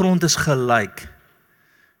speelgrond is gelyk.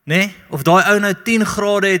 Nee? Of daai ou nou 10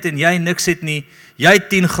 grade het en jy niks het nie, jy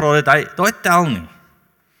 10 grade het, daai tel nie.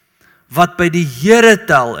 Wat by die Here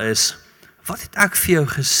tel is, wat het ek vir jou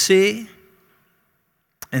gesê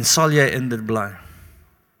en sal jy in dit bly?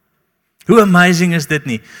 Hoe amazing is dit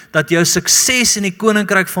nie? Dat jou sukses in die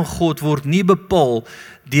koninkryk van God word nie bepaal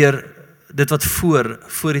deur dit wat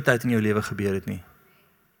voor die tyd in jou lewe gebeur het nie.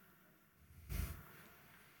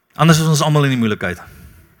 Anders is ons almal in die moeilikheid.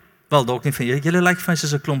 Wel, dalk nie van julle lyk vir my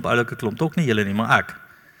soos 'n klomp oulike klomp, dalk nie julle nie, maar ek.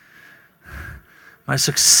 My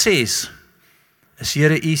sukses is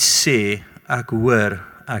Here, U sê, ek hoor,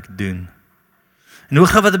 ek doen. En hoe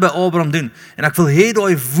gaan wat hy by Abraham doen? En ek wil hê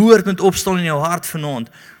daai woord moet opstaan in jou hart vanoggend.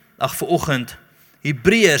 Vanoggend,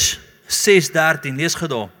 Hebreërs 6:13, lees gou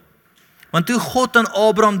daar. Want toe God aan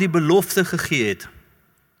Abraham die belofte gegee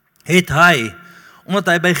het hy, omdat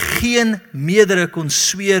hy by geen meerdere kon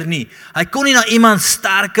sweer nie. Hy kon nie na iemand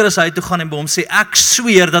sterker as hy toe gaan en by hom sê, ek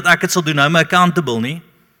sweer dat ek het sal doen, nou my accountable nie.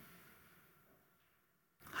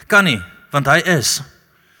 Hy kan nie, want hy is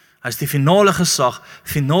die finale gesag,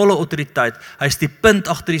 finale autoriteit, hy is die punt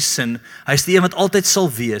agter die sin, hy is die een wat altyd sal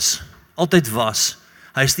wees, altyd was,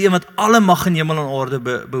 hy is die een wat alle mag in hemel en aarde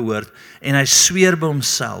behoort, en hy sweer by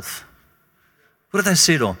homself. Wat hy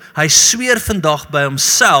sê dan? Hy sweer vandag by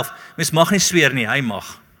homself, mens mag nie sweer nie, hy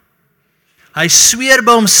mag. Hy sweer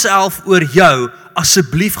by homself oor jou,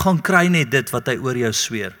 asseblief gaan kry net dit wat hy oor jou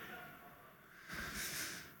sweer.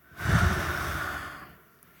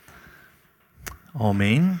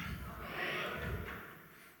 Amen.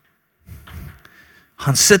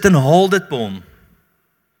 Gaan sit en haal dit by hom.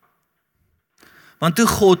 Want toe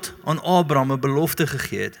God aan Abraham 'n belofte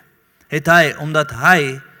gegee het hy, omdat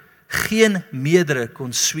hy geen meerdere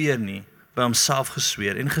kon sweer nie, by homself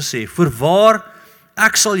gesweer en gesê, voorwaar,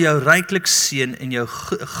 ek sal jou ryklik seën en jou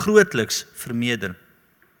grootliks vermeerder.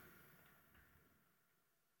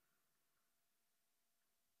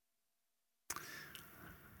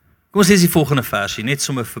 Kom ons lees die volgende versie, net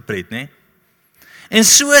sommer vir pret, né? En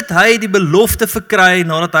so het hy die belofte verkry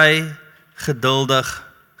nadat hy geduldig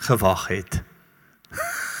gewag het.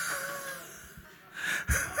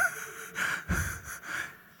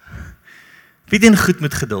 Wie doen goed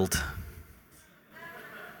met geduld?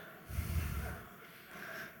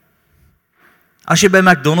 As jy by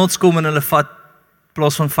McDonald's kom en hulle vat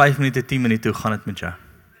plaas van 5 minute, 10 minute, hoe gaan dit met jou?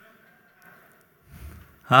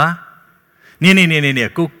 Ha? Nee.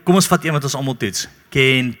 Kom ons vat een wat ons almal toets.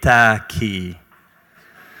 Kentucky.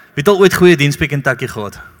 Wie het al ooit goeie diens by Kentucky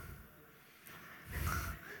gehad?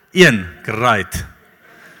 1, great.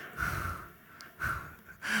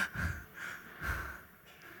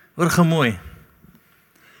 Hoor mooi.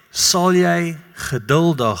 Sal jy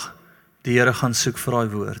geduldig die Here gaan soek vir daai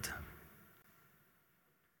woord?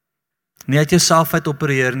 Nie uit jouself uit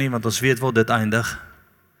opereer nie, want ons weet waar dit eindig.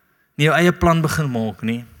 Nie jou eie plan begin maak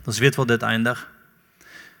nie, ons weet waar dit eindig.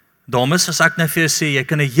 Dames, as ek nou vir jou sê, jy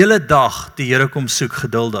kan 'n hele dag die Here kom soek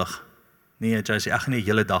geduldig. Nee, jy sê, ek gaan nie 'n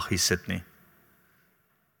hele dag hier sit nie.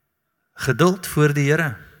 Geduld voor die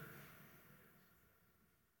Here.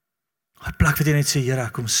 Daai plek wat jy net sê, Here,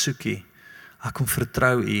 ek kom soek U. Ek kom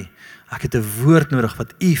vertrou U. Ek het 'n woord nodig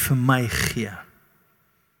wat U vir my gee.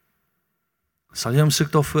 Sal jy hom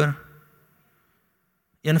soek daarvoor?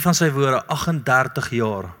 Een van sy woorde, 38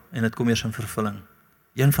 jaar, en dit kom eers in vervulling.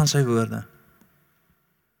 Een van sy woorde.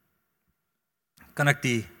 Kan ek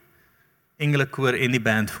die engelekoor en die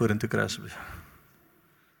band vorentoe kry asseblief?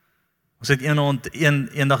 Ons het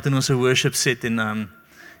eendag doen ons 'n worship set en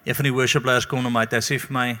een van die worship leiers kom na my, hy sê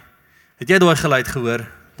vir my, het jy daai geluid gehoor,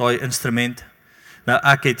 daai instrument? Nou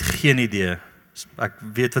ek het geen idee. Ek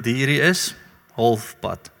weet wat hierdie is,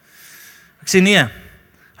 halfpad. Ek sê nee.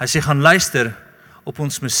 Hy sê, gaan luister op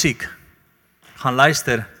ons musiek. Gaan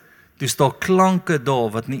luister, dis daar klanke daar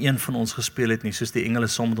wat nie een van ons gespeel het nie, soos die engele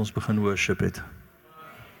saam met ons begin worship het.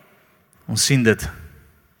 Ons sien dit.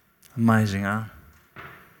 Amazing, hè?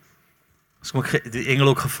 As ek die engel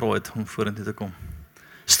ook gevra het om vorentoe te kom.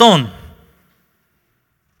 Staan!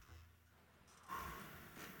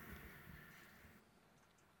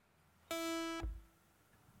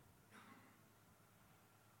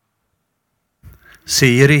 Sê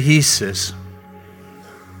Here Jesus,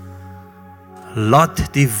 laat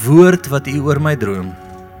die woord wat U oor my droom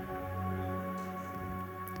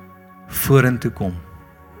vorentoe kom.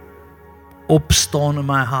 Opstaan in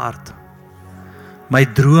my hart. My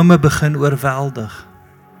drome begin oorweldig.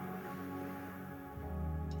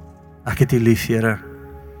 Ek het U lief, Here,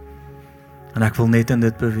 en ek wil net in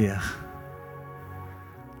dit beweeg.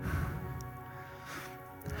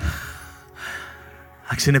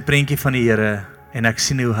 Ek sien 'n prentjie van die Here en ek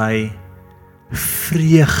sien hoe hy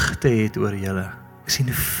vreugde het oor julle. Ek sien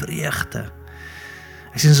 'n vreugde.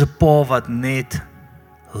 Ek sien 'n pa wat net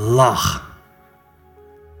lag.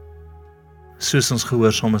 Soos ons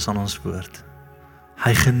gehoorsaam is aan ons woord.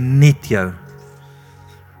 Hy geniet jou.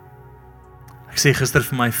 Ek sê gister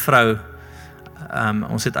vir my vrou,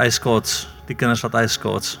 ons het ijskaats, die kinders wat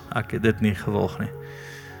ijskaats, ek het dit nie gewaag nie.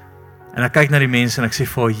 En ek kyk na die mense en ek sê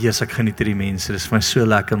vir haar, Jesus, ek geniet die mense, dit is vir my so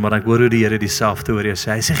lekker, maar ek hoor hoe die Here dieselfde oor jou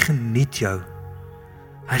sê. Hy sê, geniet jou.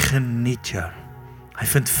 Hy geniet jou. Hy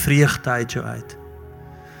vind vreugde uit jou uit.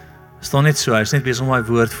 Is dan net so, hy is net besig om my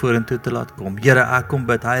woord vorentoe te laat kom. Here, ek kom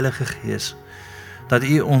bid, Heilige Gees, dat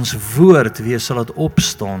U ons woord weer sal laat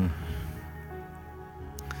opstaan.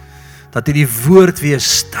 Dat U die woord weer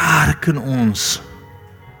sterk in ons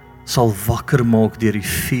sal wakker maak deur die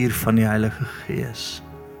vuur van die Heilige Gees.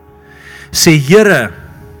 Sê Here,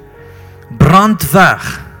 brand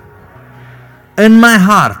weg in my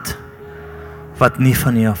hart wat nie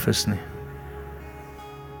van U af is nie.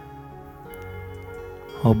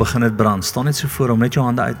 Al begin dit brand, staan net so voor hom, net jou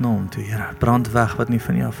hande uit na hom toe, Here, brand weg wat nie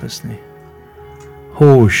van U af is nie.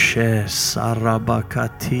 Hoshe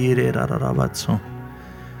sarabakatire rarabatso.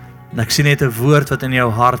 En ek sien net 'n woord wat in jou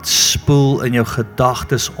hart spoel, in jou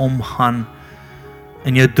gedagtes omgaan,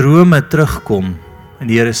 in jou drome terugkom. En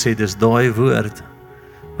die Here sê, dis daai woord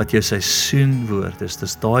wat jou seisoenwoord is.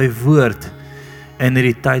 Dis daai woord in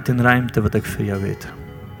hierdie tyd en ruimte wat ek vir jou het.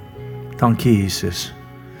 Dankie Jesus.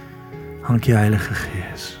 Dankie Heilige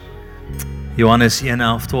Gees. Johannes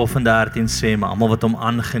 1:11, 12 en 13 sê, maar almal wat hom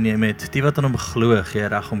aangeneem het, die wat aan hom glo, gee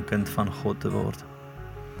reg om kind van God te word.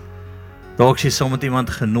 Dalk as jy saam met iemand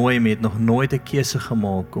genooi het, nog nooit 'n keuse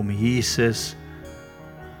gemaak om Jesus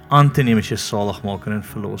aan te neem as jou saligmaker en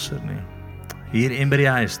verlosser nie. Hier en by die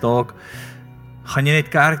huis, dalk gaan jy net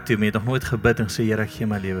kerk toe, maar jy het nog nooit gebid en sê, Here, ek gee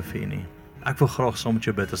my lewe vir U nie. Ek wil graag saam met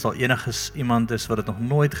jou bid. As daar enige iemand is wat dit nog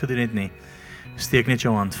nooit gedoen het nie, steek net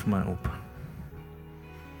jou hand vir my op.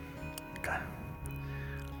 Okay.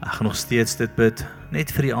 Ek gaan nog steeds dit bid,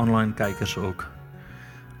 net vir die online kykers ook.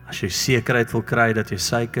 As jy sekerheid wil kry dat jy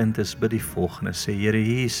sy kind is, bid die volgende. Sê, Here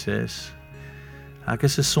Jesus, ek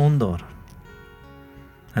is 'n sondaar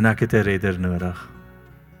en ek het 'n redder nodig.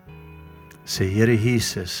 Sê, Here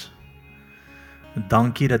Jesus,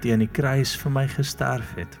 dankie dat U aan die kruis vir my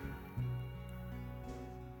gesterf het.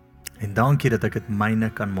 En dankie dat ek dit myne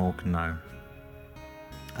kan maak nou.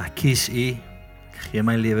 Ek kies U, ek gee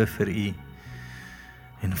my lewe vir U.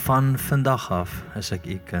 En van vandag af is ek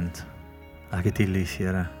U kind. Ek het U lief,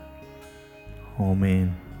 Here.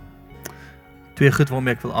 Amen. Twee goed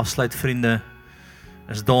waarmee ek wil afsluit, vriende,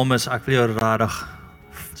 is dames, ek wil jou rarig,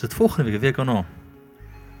 is dit volgende week of nou?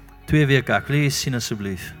 2 weke, ek wil jy sien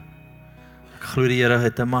asseblief. Ek glo die Here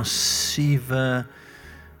het 'n massiewe,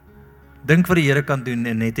 dink wat die Here kan doen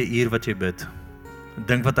in net 'n uur wat jy bid.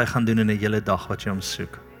 Dink wat hy gaan doen in 'n hele dag wat jy hom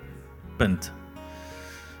soek. Punt.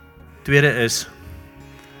 Tweede is,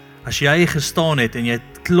 as jy gestaan het en jy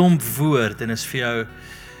het klomp woord en is vir jou,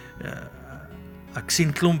 ek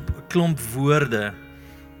sien klomp woorde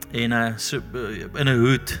en so, in 'n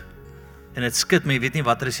hoed, en dit skit, maar jy weet nie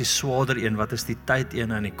watter is die swaarder een, wat is die tyd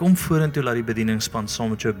een, en jy kom vorentoe laat die bedieningspan saam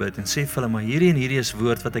met jou bid, en sê vir hulle, maar hierdie en hierdie is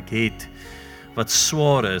woord wat ek het, wat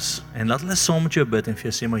swaar is, en laat hulle saam met jou bid, en vir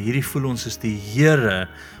jou sê, maar hierdie voel ons is die Here,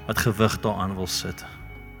 wat gewig daaraan wil sit.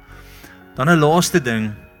 Dan 'n laaste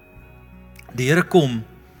ding, die Here kom,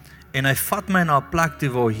 en hy vat my na 'n plek toe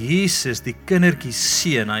waar Jesus die kindertjies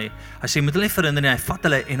seën. Hy sê, moet hulle nie verander nie, hy vat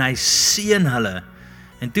hulle en hy seën hulle.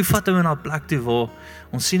 En toe vat hy my na 'n plek toe waar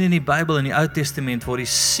ons sien in die Bybel in die Ou Testament waar die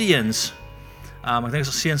seuns, ek dink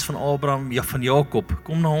as seuns van Abraham, van Jakob,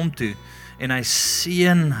 kom na hom toe en hy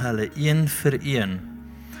seën hulle een vir een.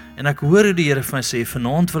 En ek hoor hoe die Here vir my sê,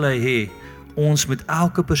 vanaand wil hy hê, ons moet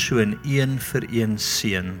elke persoon een vir een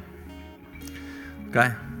seën.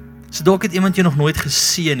 Okay? So dalk het iemand jou nog nooit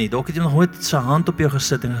geseën nie, dalk het jy nog nooit sy hand op jou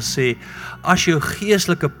gesit en gesê, as jou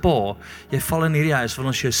geestelike pa, jy val in hierdie huis, wil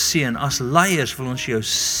ons jou seën, as leiers wil ons jou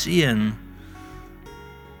seën.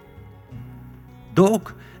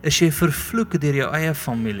 Dalk is jy vervloek deur jou eie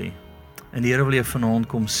familie, en die Here wil jou vanaand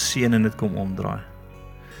kom seën en dit kom omdraai.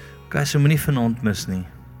 Okay, so moenie vanaand mis nie,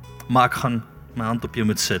 maar ek gaan my hand op jou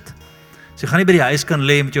moet sit. So jy gaan nie by die huis kan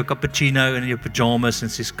lê met jou cappuccino en jou pyjamas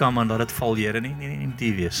en sê, kom aan, laat dit val, Here, nie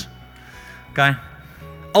die wees. Okay?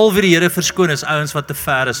 Al wie die Here verskoon is ouens wat te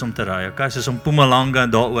ver is om te ry, okay? Soos om Mpumalanga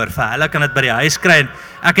en daaroor, vir hulle kan dit by die huis kry en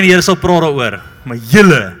ek en die Here sal praat daaroor, maar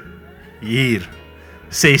julle hier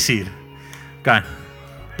 6 uur. Okay.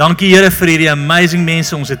 Dankie Here vir hierdie amazing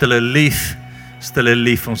mense, ons het hulle lief.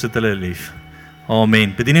 Ons het hulle lief.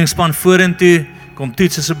 Amen. Bedieningsspan vorentoe, kom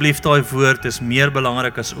toets asseblief daai woord, is meer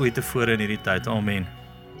belangrik as ooit tevore in hierdie tyd. Amen.